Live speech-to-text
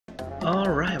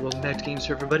Alright, welcome back to Games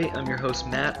for Everybody. I'm your host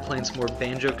Matt, playing some more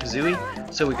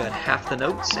Banjo-Kazooie. So we got half the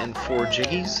notes and 4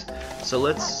 jiggies. So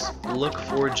let's look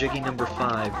for jiggy number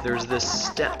 5. There's this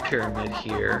step pyramid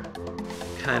here.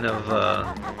 Kind of,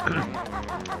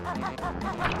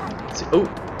 let's see. Oh!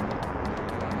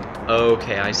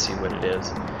 Okay, I see what it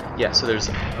is. Yeah, so there's,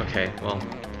 okay, well,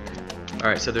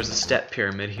 alright, so there's a step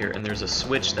pyramid here, and there's a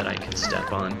switch that I can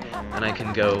step on, and I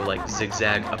can go, like,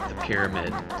 zigzag up the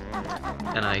pyramid.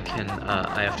 And I can,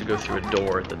 I have to go through a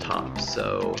door at the top,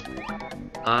 so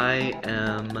I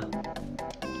am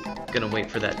gonna wait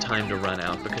for that time to run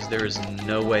out, because there is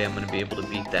no way I'm gonna be able to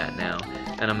beat that now,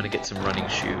 and I'm gonna get some running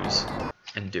shoes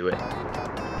and do it.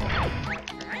 I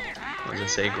was gonna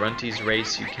say, Grunty's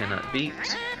race you cannot beat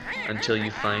until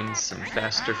you find some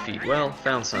faster feet. Well,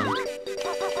 found some.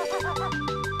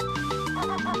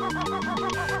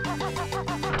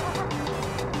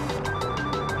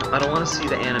 I don't want to see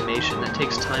the animation, that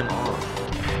takes time off.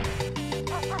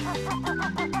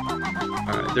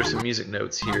 Alright, there's some music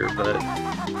notes here, but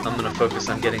I'm going to focus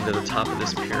on getting to the top of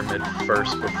this pyramid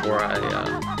first before I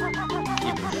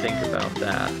even think about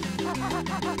that.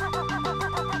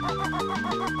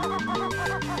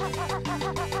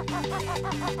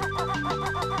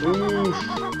 Oof!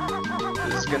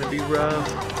 This is going to be rough.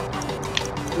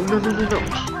 Ooh, no, no, no, no!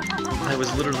 I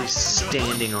was literally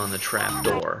standing on the trap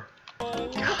door.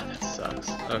 God, that sucks.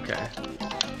 Okay.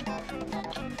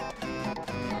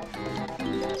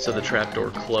 So the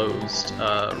trapdoor closed,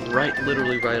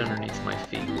 literally right underneath my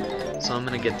feet. So I'm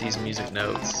gonna get these music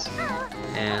notes,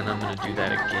 and I'm gonna do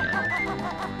that again.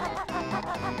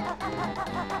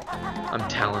 I'm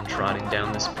talon trotting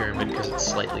down this pyramid because it's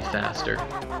slightly faster.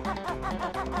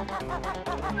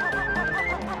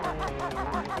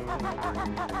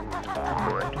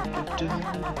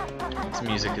 This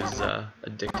music is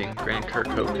addicting. Grant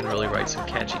Kirkhope can really write some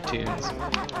catchy tunes.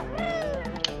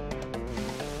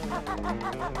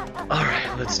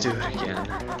 Alright, let's do it again.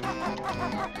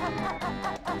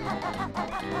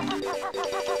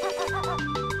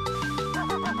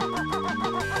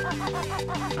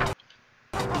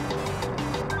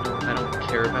 No, I don't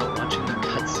care about watching the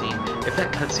cutscene. If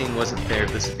that cutscene wasn't there,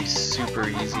 this would be super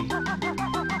easy.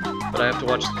 But I have to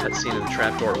watch the cutscene of the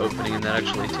trapdoor opening, and that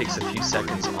actually takes a few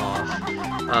seconds off.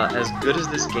 As good as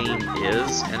this game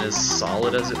is, and as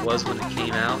solid as it was when it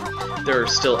came out, there are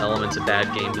still elements of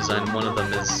bad game design. One of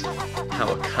them is how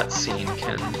a cutscene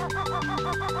can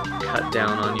cut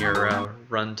down on your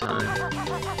runtime.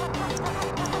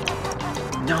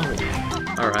 No!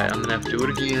 Alright, I'm gonna have to do it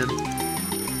again.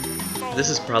 This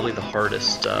is probably the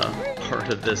hardest part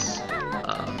of this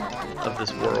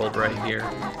world right here.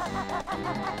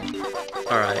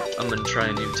 Alright, I'm gonna try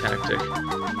a new tactic.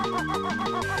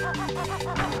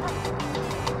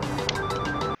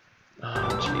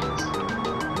 Oh, jeez.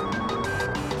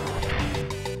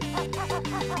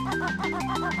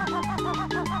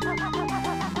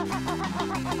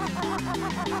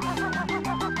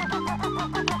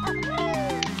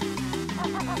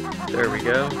 There we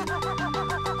go.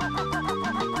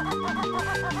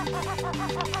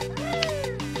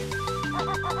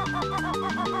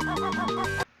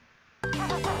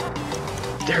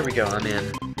 There we go, I'm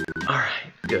in. Alright,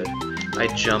 good. I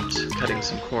jumped, cutting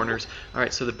some corners.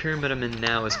 Alright, so the pyramid I'm in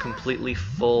now is completely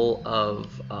full of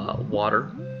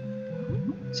water.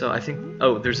 So I think...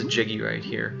 oh, there's a jiggy right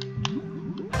here.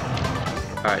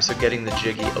 Alright, so getting the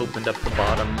jiggy opened up the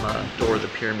bottom door of the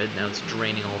pyramid. Now it's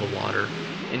draining all the water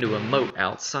into a moat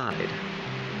outside.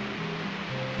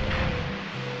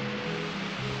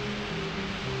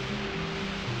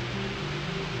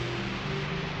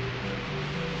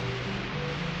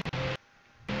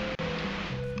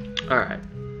 Alright,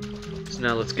 so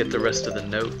now let's get the rest of the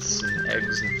notes and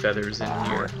eggs and feathers in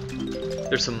here.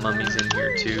 There's some mummies in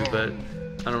here too, but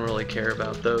I don't really care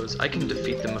about those. I can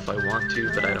defeat them if I want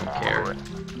to, but I don't care.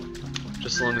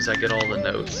 Just as long as I get all the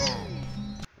notes,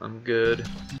 I'm good.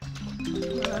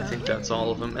 I think that's all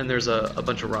of them. And there's a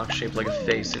bunch of rocks shaped like a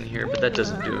face in here, but that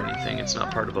doesn't do anything. It's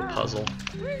not part of a puzzle.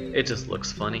 It just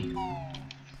looks funny.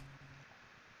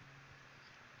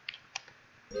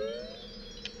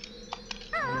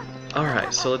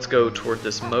 Alright, so let's go toward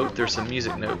this moat. There's some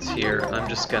music notes here. I'm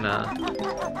just gonna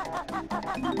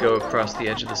go across the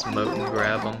edge of this moat and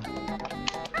grab them.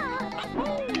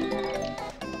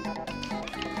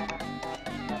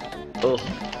 Ugh,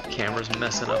 camera's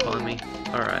messing up on me.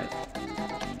 Alright.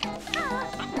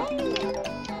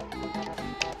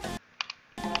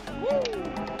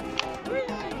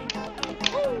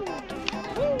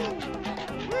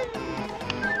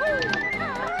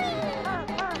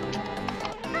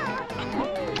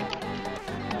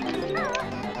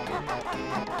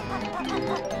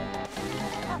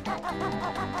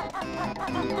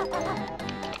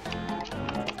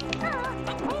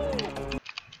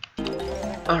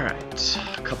 Alright,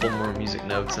 a couple more music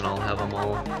notes and I'll have them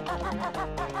all.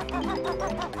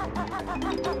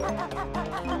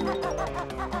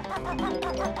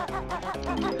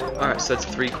 Alright, so that's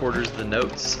 3/4 of the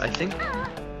notes. I think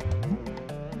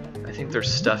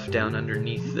there's stuff down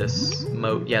underneath this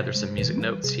moat. Yeah, there's some music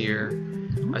notes here.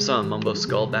 I saw a Mumbo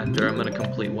Skull back there. I'm going to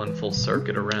complete one full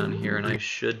circuit around here and I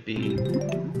should be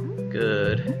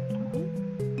good.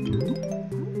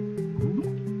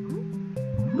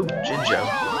 Ooh, Jinjo.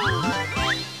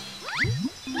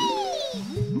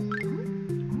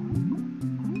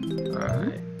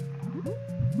 Alright.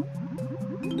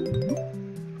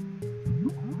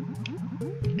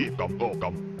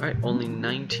 Alright, only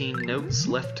 19 notes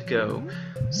left to go.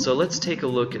 So let's take a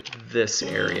look at this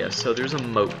area. So there's a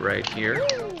moat right here.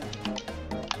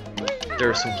 There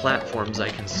are some platforms I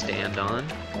can stand on.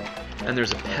 And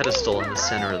there's a pedestal in the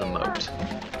center of the moat.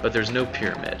 But there's no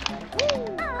pyramid.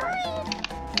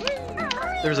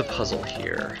 There's a puzzle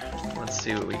here. Let's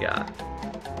see what we got.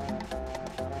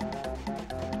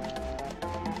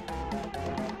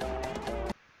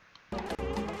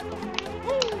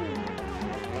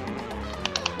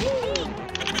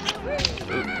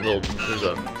 There's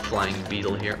a flying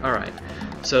beetle here. Alright,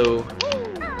 so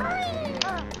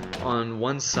on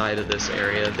one side of this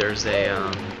area there's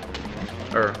a,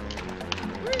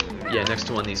 next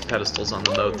to one of these pedestals on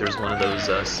the moat there's one of those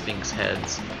sphinx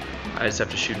heads. I just have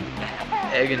to shoot an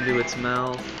egg into its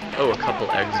mouth. Oh, a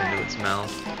couple eggs into its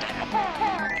mouth.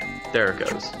 There it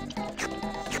goes.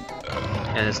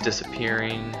 And it's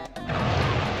disappearing.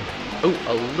 Oh,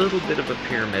 a little bit of a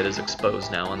pyramid is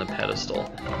exposed now on the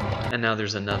pedestal. And now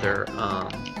there's another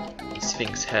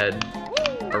sphinx head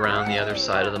around the other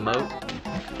side of the moat.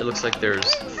 It looks like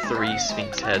there's 3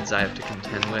 sphinx heads I have to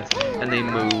contend with, and they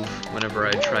move whenever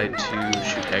I try to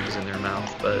shoot eggs in their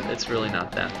mouth, but it's really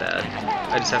not that bad.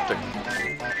 I just have to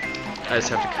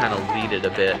kind of lead it a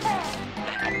bit.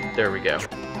 There we go.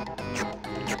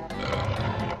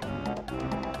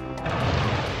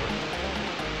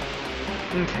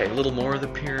 Okay, a little more of the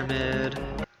pyramid,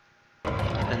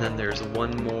 and then there's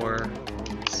one more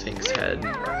sphinx head.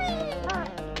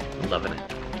 Loving it.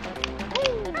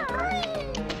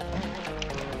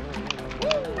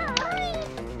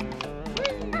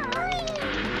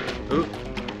 Ooh.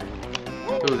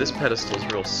 Ooh, this pedestal is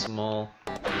real small.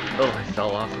 Oh, I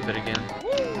fell off of it again.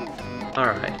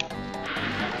 Alright.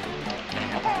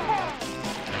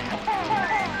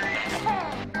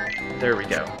 There we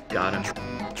go. Got him.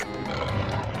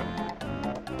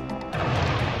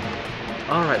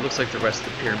 Alright, looks like the rest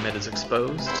of the pyramid is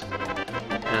exposed.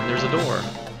 And there's a door.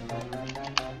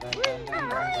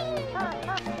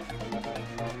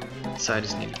 So I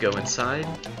just need to go inside.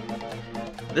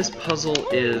 This puzzle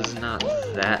is not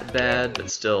that bad, but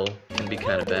still can be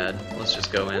kind of bad. Let's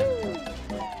just go in.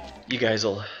 You guys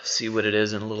will see what it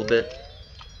is in a little bit.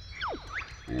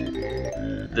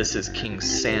 This is King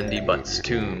Sandybutt's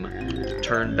tomb.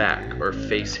 Turn back or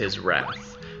face his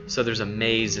wrath. So there's a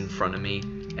maze in front of me,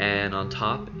 and on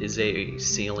top is a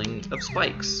ceiling of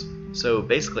spikes. So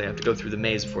basically I have to go through the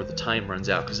maze before the time runs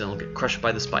out, because then I'll get crushed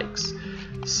by the spikes.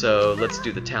 So let's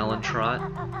do the Talon Trot.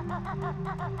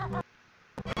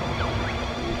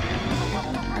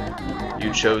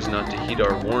 You chose not to heed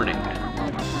our warning.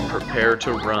 Prepare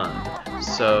to run.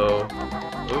 So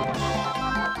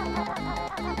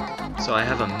I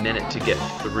have a minute to get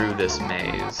through this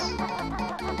maze.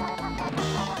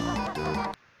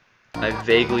 I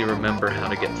vaguely remember how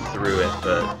to get through it,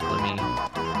 but let me...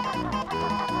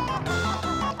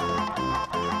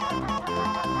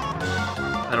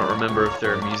 I don't remember if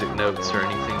there are music notes or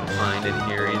anything to find in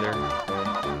here either.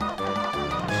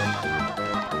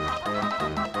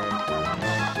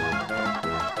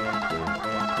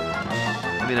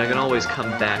 I mean, I can always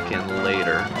come back in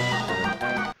later.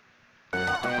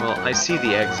 Well, I see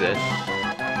the exit.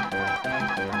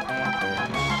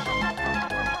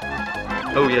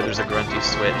 Oh yeah, there's a grunty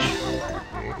switch.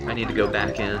 I need to go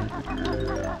back in.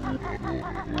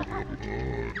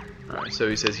 Alright, so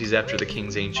he says he's after the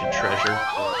king's ancient treasure.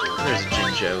 There's a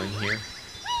Jinjo in here.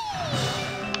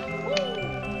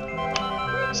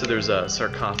 So there's a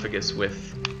sarcophagus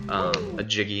with a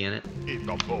Jiggy in it.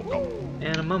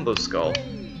 And a Mumbo Skull.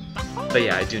 But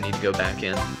yeah, I do need to go back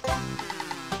in.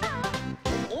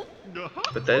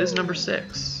 But that is number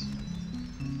 6.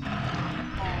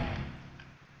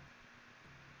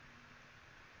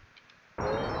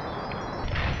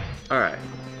 Alright,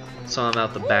 so I'm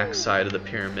out the back side of the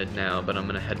pyramid now, but I'm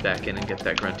gonna head back in and get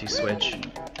that grunty switch.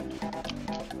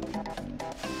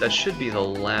 that should be the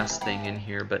last thing in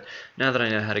here, but now that I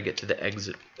know how to get to the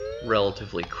exit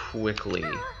relatively quickly,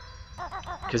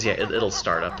 because yeah, it'll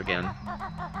start up again.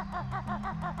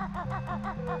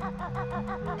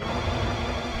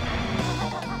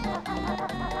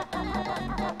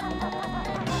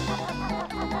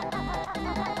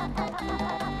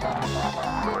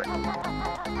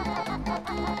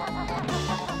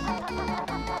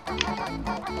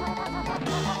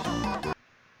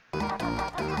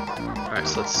 Alright,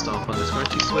 so let's stomp on this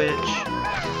grunty switch.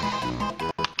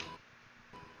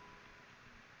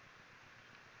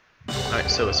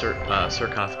 Alright, so a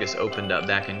sarcophagus opened up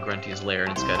back in Grunty's lair,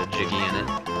 and it's got a Jiggy in it.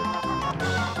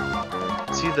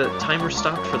 See, the timer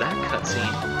stopped for that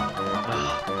cutscene.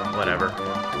 Ugh, whatever.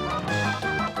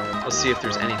 Let's see if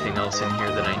there's anything else in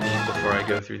here that I need before I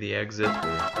go through the exit.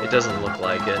 It doesn't look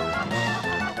like it.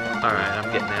 Alright,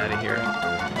 I'm getting out of here.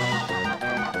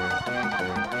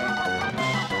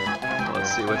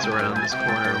 Let's see what's around this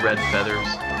corner. Red feathers.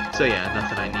 So yeah,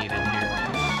 nothing I need in here.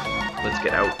 Let's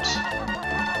get out.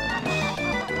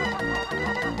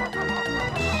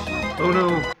 Oh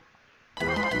no!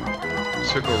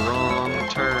 Took a wrong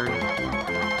turn.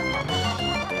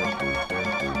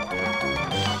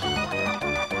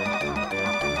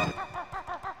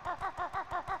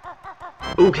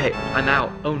 Okay, I'm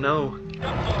out. Oh no.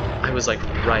 I was like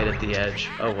right at the edge.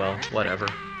 Oh well, whatever.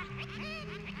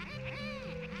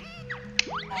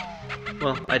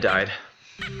 Well, I died.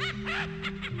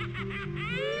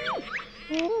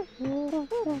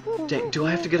 Dang, do I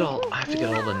have to get all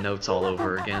the notes all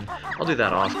over again? I'll do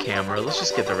that off camera. Let's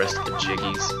just get the rest of the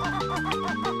jiggies.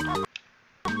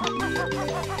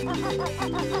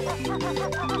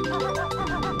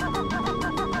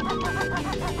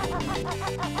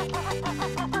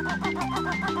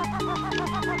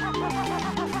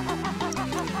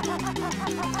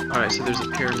 Alright, so there's a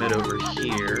pyramid over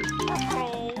here.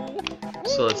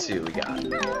 So let's see what we got.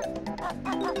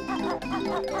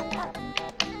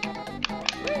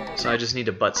 So I just need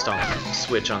to butt stomp the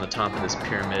switch on the top of this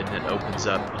pyramid and it opens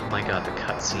up. Oh my god, the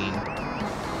cutscene.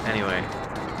 Anyway.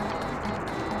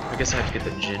 I guess I have to get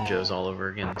the Jinjos all over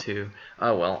again too.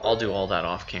 Oh well, I'll do all that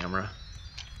off camera.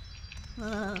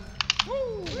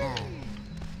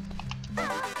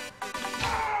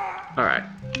 Alright.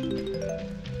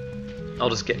 I'll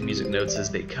just get music notes as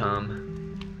they come.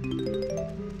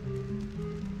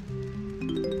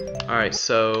 Alright,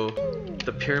 so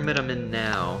the pyramid I'm in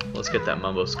now, let's get that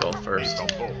Mumbo skull first.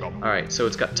 Alright, so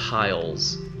it's got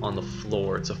tiles on the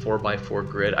floor. It's a 4x4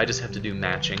 grid. I just have to do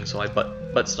matching, so I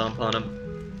butt stomp on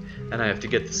them, and I have to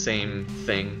get the same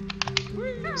thing.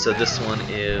 So this one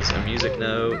is a music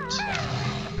note,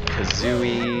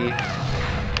 Kazooie,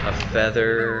 a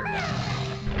feather,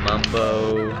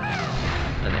 Mumbo,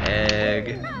 an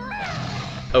egg.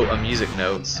 Oh, a music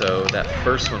note, so that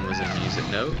first one was a music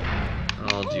note.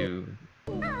 I'll do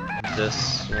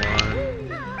this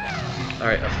one.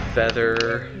 Alright, a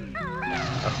feather,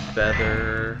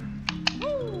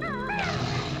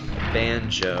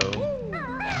 banjo,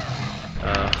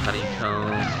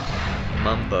 honeycomb,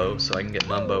 Mumbo, so I can get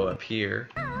Mumbo up here.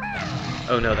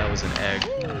 Oh no, that was an egg.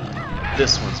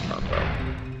 This one's Mumbo.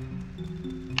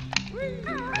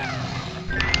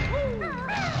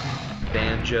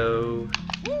 Banjo,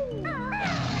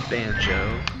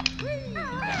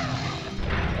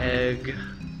 egg,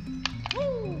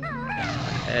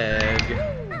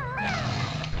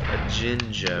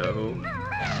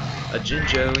 a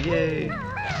Jinjo, yay,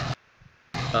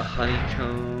 a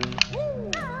honeycomb,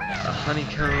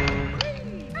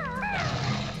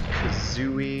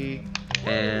 Kazooie,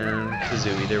 and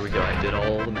Kazooie. There we go, I did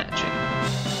all the matching.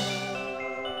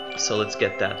 So let's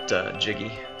get that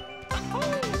Jiggy.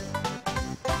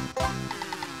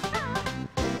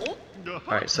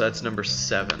 Alright, so that's number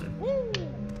 7.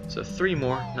 So 3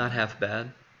 more, not half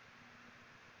bad.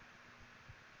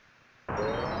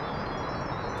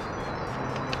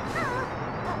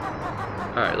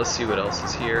 Alright, let's see what else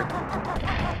is here.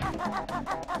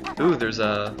 Ooh, there's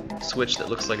a switch that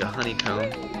looks like a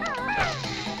honeycomb.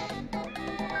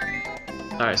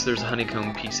 Alright, so there's a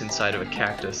honeycomb piece inside of a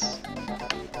cactus.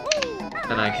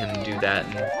 And I can do that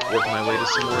and work my way to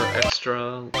some more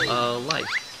extra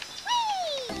life.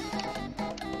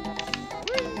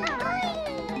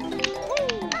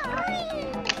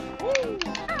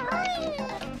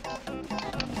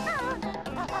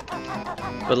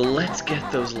 But let's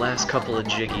get those last couple of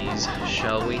jiggies,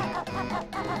 shall we?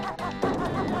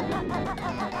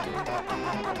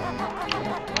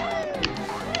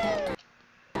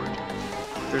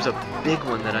 There's a big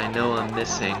one that I know I'm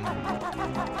missing.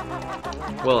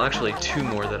 Well, actually 2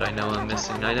 more that I know I'm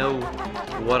missing. I know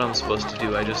what I'm supposed to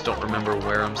do, I just don't remember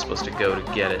where I'm supposed to go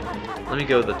to get it. Let me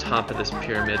go to the top of this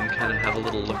pyramid and kind of have a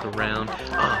little look around.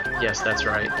 Ah, yes, that's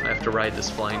right. I have to ride this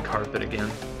flying carpet again.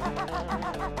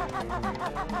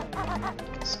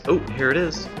 Oh, here it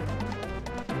is.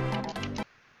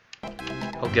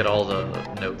 I'll get all the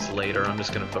notes later. I'm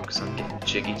just going to focus on getting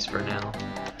jiggies for now.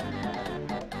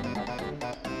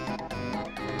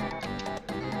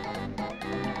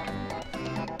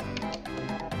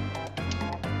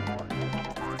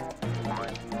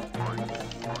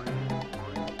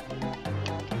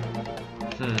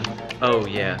 Oh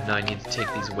yeah, now I need to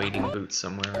take these wading boots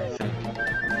somewhere, I think.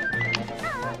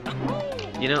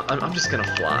 You know, I'm just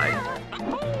gonna fly.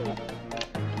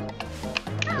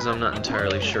 Because I'm not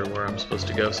entirely sure where I'm supposed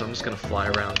to go, so I'm just gonna fly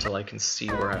around until I can see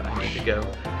where I need to go.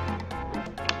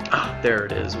 Ah, there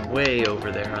it is, way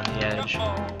over there on the edge.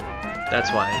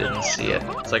 That's why I didn't see it.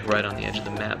 It's like right on the edge of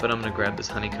the map, but I'm gonna grab this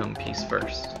honeycomb piece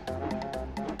first.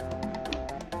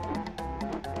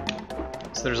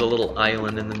 So there's a little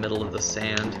island in the middle of the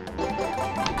sand.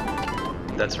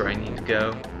 That's where I need to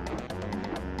go.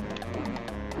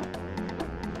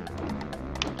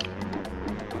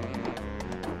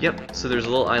 Yep, so there's a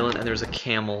little island and there's a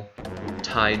camel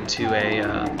tied to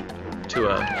a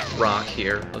rock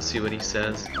here. Let's see what he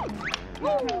says.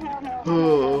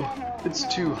 Oh,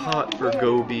 it's too hot for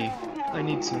Gobi. I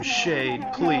need some shade.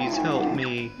 Please help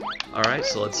me. Alright,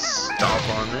 so let's stomp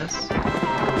on this.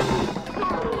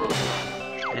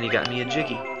 And he got me a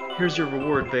jiggy. Here's your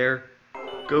reward, bear.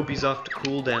 Gobi's off to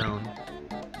cool down.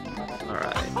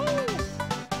 Alright.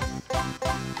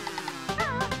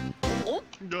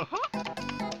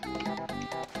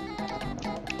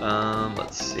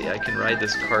 Let's see, I can ride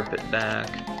this carpet back.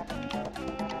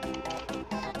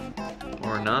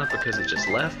 Or not, because it just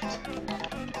left.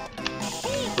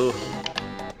 Oof.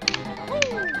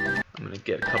 I'm gonna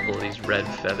get a couple of these red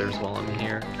feathers while I'm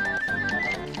here.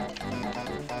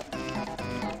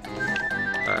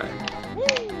 Alright.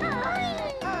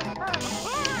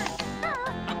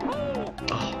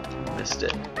 Oh, missed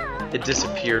it. It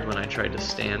disappeared when I tried to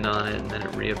stand on it, and then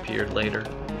it reappeared later.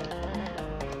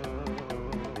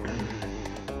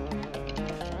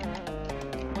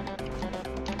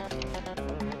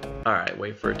 Alright,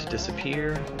 wait for it to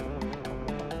disappear.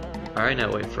 Alright,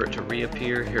 now wait for it to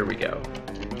reappear. Here we go.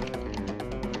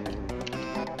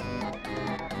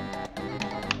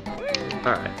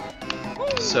 Alright.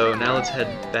 So now let's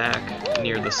head back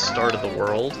near the start of the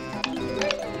world.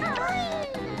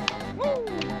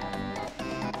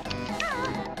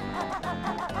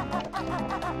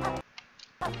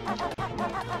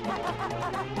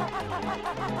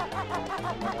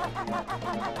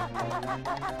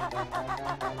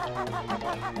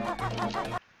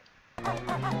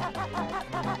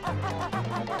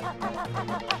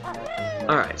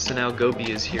 Alright, so now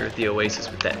Gobi is here at the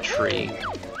oasis with that tree.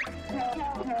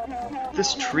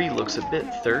 This tree looks a bit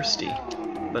thirsty,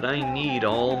 but I need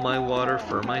all my water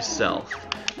for myself.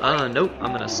 Nope,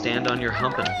 I'm gonna stand on your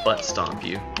hump and butt stomp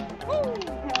you.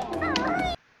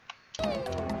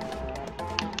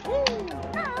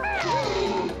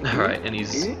 Alright, and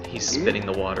he's spitting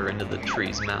the water into the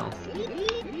tree's mouth.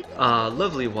 Ah,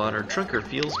 lovely water, Trunker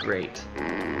feels great.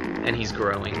 And he's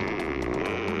growing.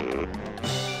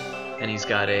 And he's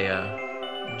got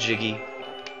a jiggy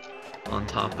on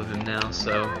top of him now,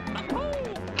 so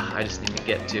I just need to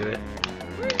get to it.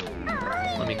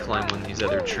 Let me climb one of these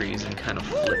other trees and kind of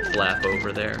flip-flap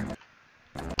over there.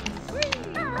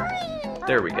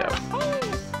 There we go.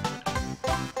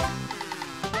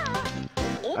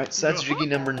 Alright, so that's jiggy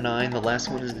number 9. The last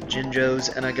one is the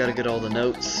Jinjos, and I gotta get all the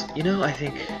notes. You know, I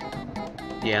think...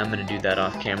 yeah, I'm gonna do that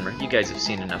off camera. You guys have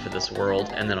seen enough of this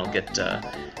world, and then I'll get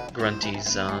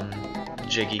Grunty's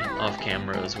jiggy off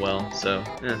camera as well. So,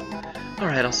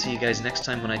 Alright, I'll see you guys next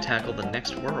time when I tackle the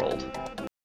next world.